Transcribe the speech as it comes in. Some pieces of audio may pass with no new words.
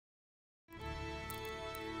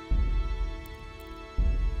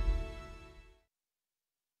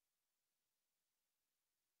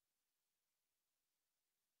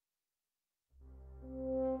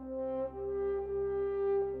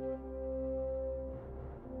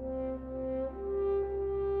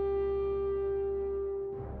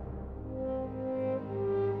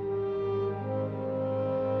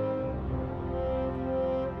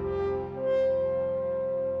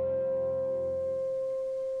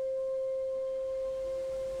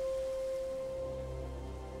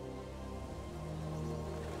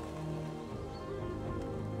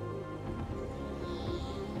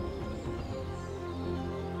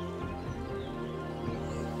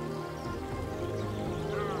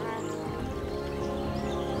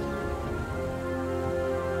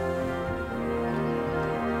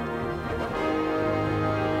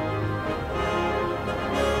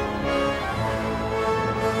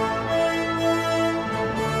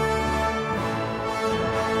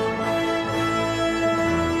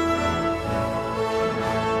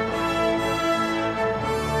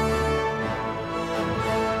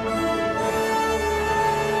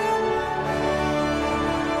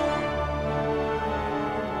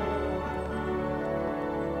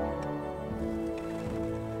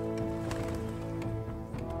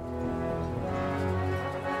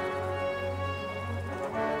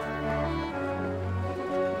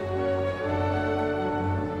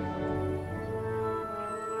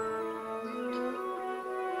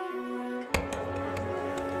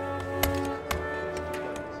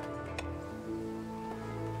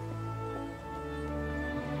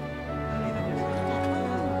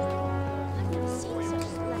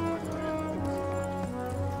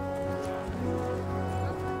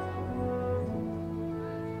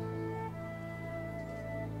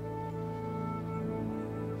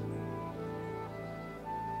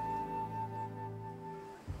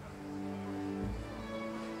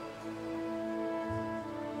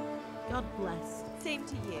God bless. Same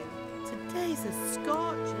to you. Today's a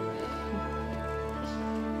scorcher.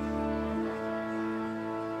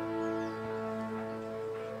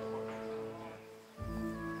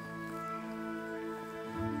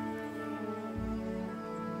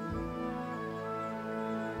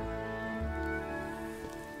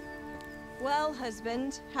 Well,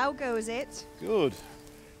 husband, how goes it? Good.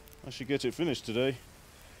 I should get it finished today.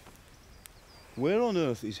 Where on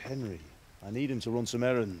earth is Henry? I need him to run some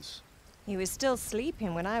errands. He was still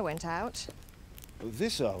sleeping when I went out. At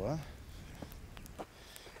this hour?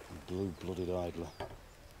 Blue-blooded idler.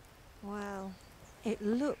 Well, it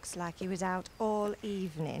looks like he was out all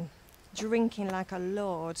evening, drinking like a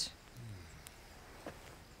lord.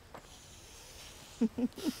 Go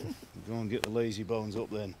and get the lazy bones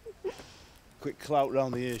up then. Quick clout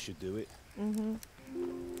round the ear should do it. Mm-hmm.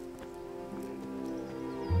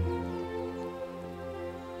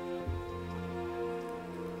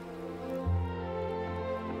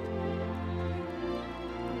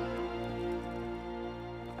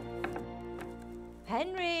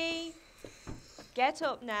 Henry! Get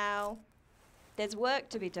up now. There's work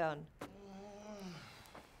to be done.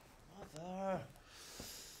 Mother.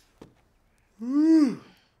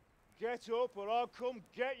 Get up or I'll come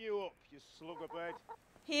get you up, you slugabed.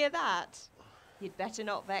 Hear that? You'd better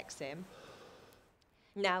not vex him.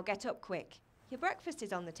 Now get up quick. Your breakfast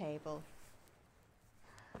is on the table.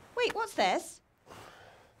 Wait, what's this?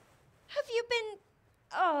 Have you been...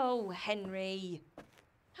 Oh, Henry.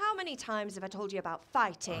 How many times have I told you about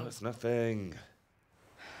fighting? Oh, it's nothing.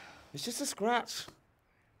 It's just a scratch.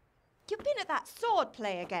 You've been at that sword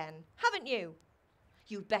play again, haven't you?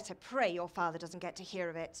 You'd better pray your father doesn't get to hear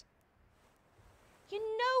of it. You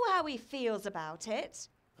know how he feels about it.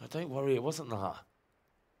 Oh, don't worry, it wasn't that.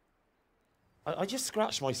 I just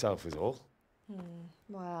scratched myself is all.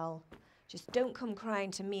 Well, just don't come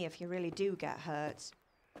crying to me if you really do get hurt.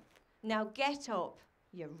 Now get up,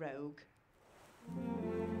 you rogue.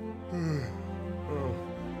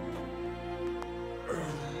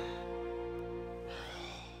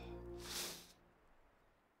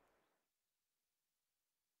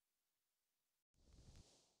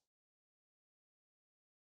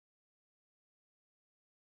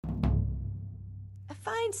 A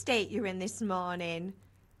fine state you're in this morning.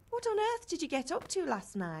 What on earth did you get up to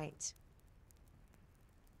last night?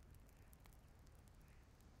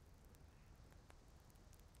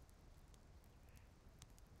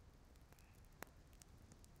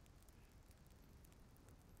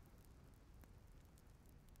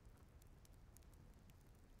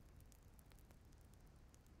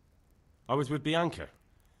 I was with Bianca.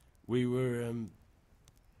 We were,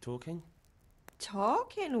 talking?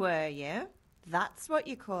 Talking, were you? That's what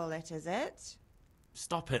you call it, is it?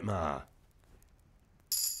 Stop it, Ma.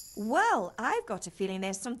 Well, I've got a feeling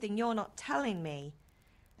there's something you're not telling me.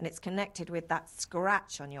 And it's connected with that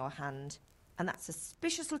scratch on your hand. And that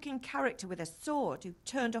suspicious-looking character with a sword who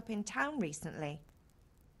turned up in town recently.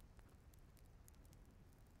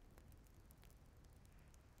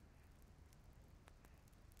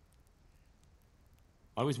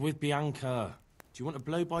 I was with Bianca. Do you want a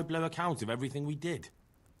blow-by-blow account of everything we did?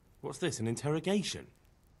 What's this, an interrogation?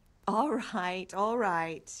 All right, all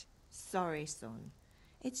right. Sorry, son.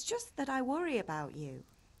 It's just that I worry about you.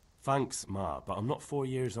 Thanks, Ma, but I'm not 4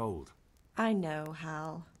 years old. I know,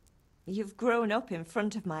 Hal. You've grown up in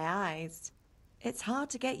front of my eyes. It's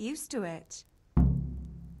hard to get used to it.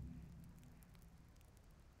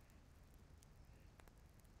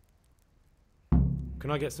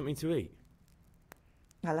 Can I get something to eat?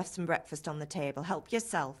 I left some breakfast on the table. Help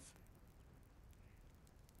yourself.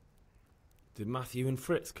 Did Matthew and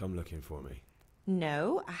Fritz come looking for me?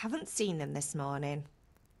 No, I haven't seen them this morning.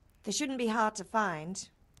 They shouldn't be hard to find.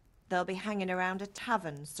 They'll be hanging around a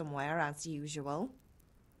tavern somewhere, as usual.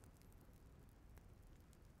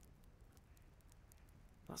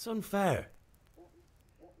 That's unfair.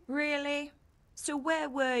 Really? So where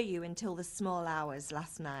were you until the small hours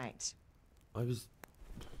last night? I was...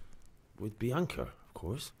 with Bianca, of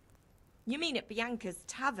course. You mean at Bianca's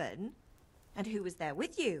tavern? And who was there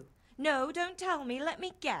with you? No, don't tell me. Let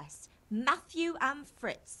me guess. Matthew and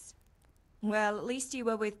Fritz. Well, at least you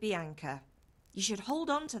were with Bianca. You should hold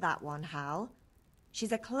on to that one, Hal.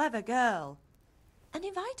 She's a clever girl. And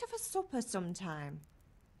invite her for supper sometime.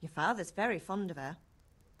 Your father's very fond of her.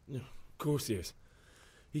 Of course he is.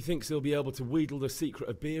 He thinks he'll be able to wheedle the secret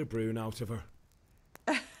of beer brewing out of her.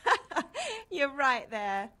 You're right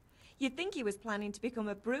there. You'd think he was planning to become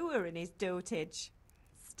a brewer in his dotage.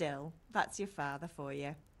 Still, that's your father for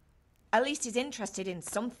you. At least he's interested in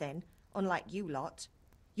something, unlike you lot.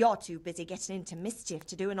 You're too busy getting into mischief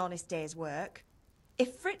to do an honest day's work.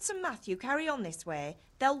 If Fritz and Matthew carry on this way,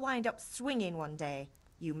 they'll wind up swinging one day.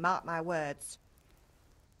 You mark my words.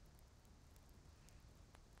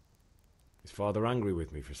 Is Father angry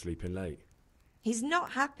with me for sleeping late? He's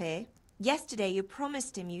not happy. Yesterday you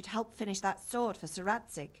promised him you'd help finish that sword for Sir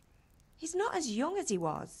Radzig. He's not as young as he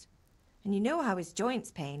was. And you know how his joints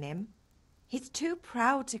pain him. He's too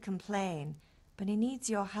proud to complain, but he needs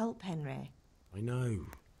your help, Henry. I know.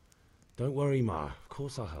 Don't worry, Ma. Of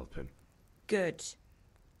course I'll help him. Good.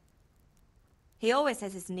 He always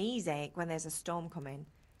says his knees ache when there's a storm coming.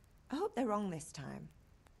 I hope they're wrong this time.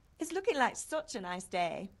 It's looking like such a nice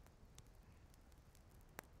day.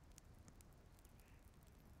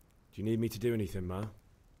 Do you need me to do anything, Ma?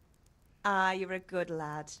 Ah, you're a good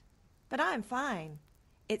lad. But I'm fine.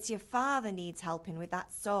 It's your father needs helping with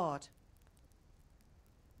that sword.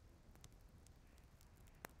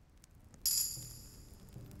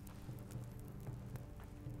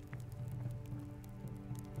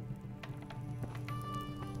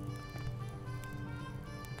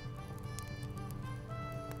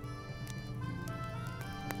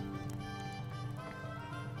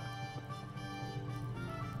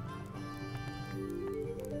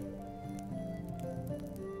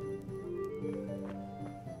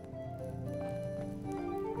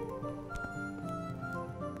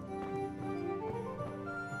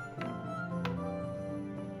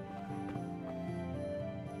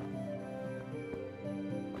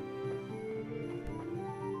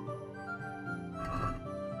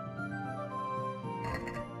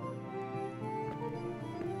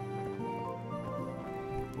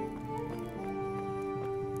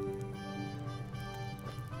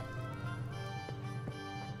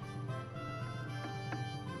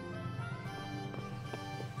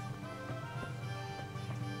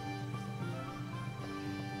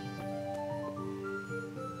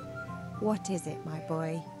 What is it, my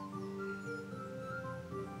boy?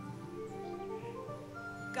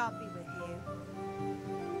 God be with you.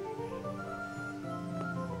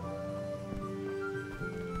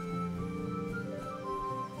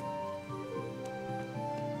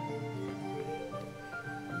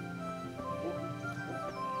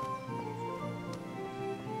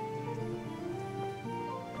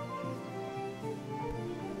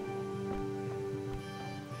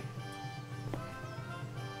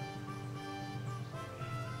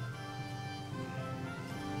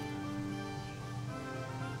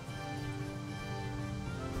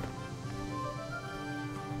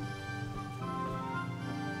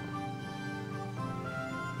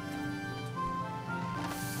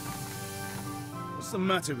 What's the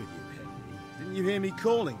matter with you, Henry? Didn't you hear me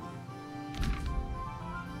calling you?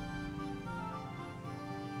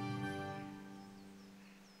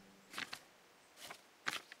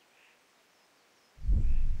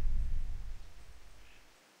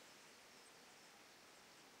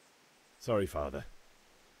 Sorry, Father.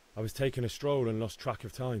 I was taking a stroll and lost track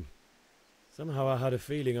of time. Somehow I had a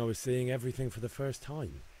feeling I was seeing everything for the first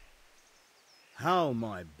time. Hal,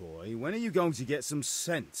 my boy, when are you going to get some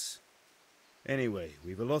sense? Anyway,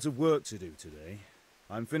 we've a lot of work to do today.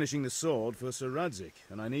 I'm finishing the sword for Sir Radzig,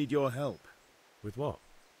 and I need your help. With what?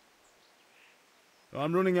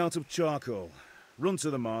 I'm running out of charcoal. Run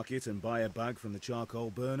to the market and buy a bag from the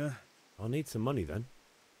charcoal burner. I'll need some money then.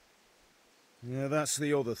 Yeah, that's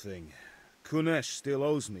the other thing. Kunesh still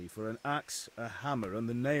owes me for an axe, a hammer, and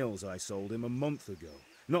the nails I sold him a month ago.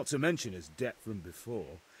 Not to mention his debt from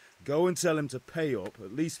before. Go and tell him to pay up,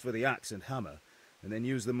 at least for the axe and hammer, and then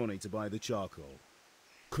use the money to buy the charcoal.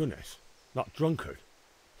 Kunesh? That drunkard?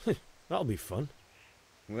 That'll be fun.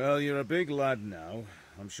 Well, you're a big lad now.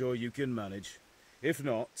 I'm sure you can manage. If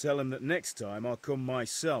not, tell him that next time I'll come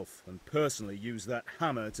myself and personally use that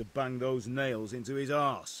hammer to bang those nails into his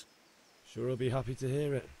arse. Sure I'll be happy to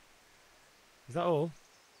hear it. Is that all?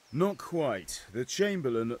 Not quite. The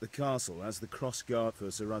Chamberlain at the castle has the cross-guard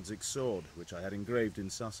for Sir Radzig's sword, which I had engraved in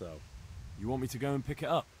Sasau. You want me to go and pick it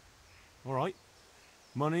up? All right.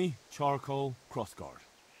 Money, charcoal, crossguard.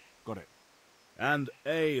 Got it. And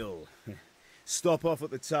ale. Stop off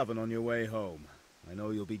at the tavern on your way home. I know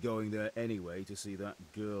you'll be going there anyway to see that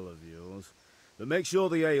girl of yours. But make sure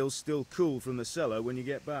the ale's still cool from the cellar when you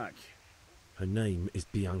get back. Her name is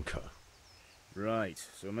Bianca. Right,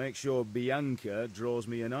 so make sure Bianca draws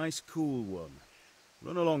me a nice cool one.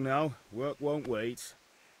 Run along now, work won't wait.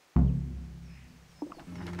 Could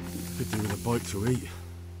do with a bite to eat.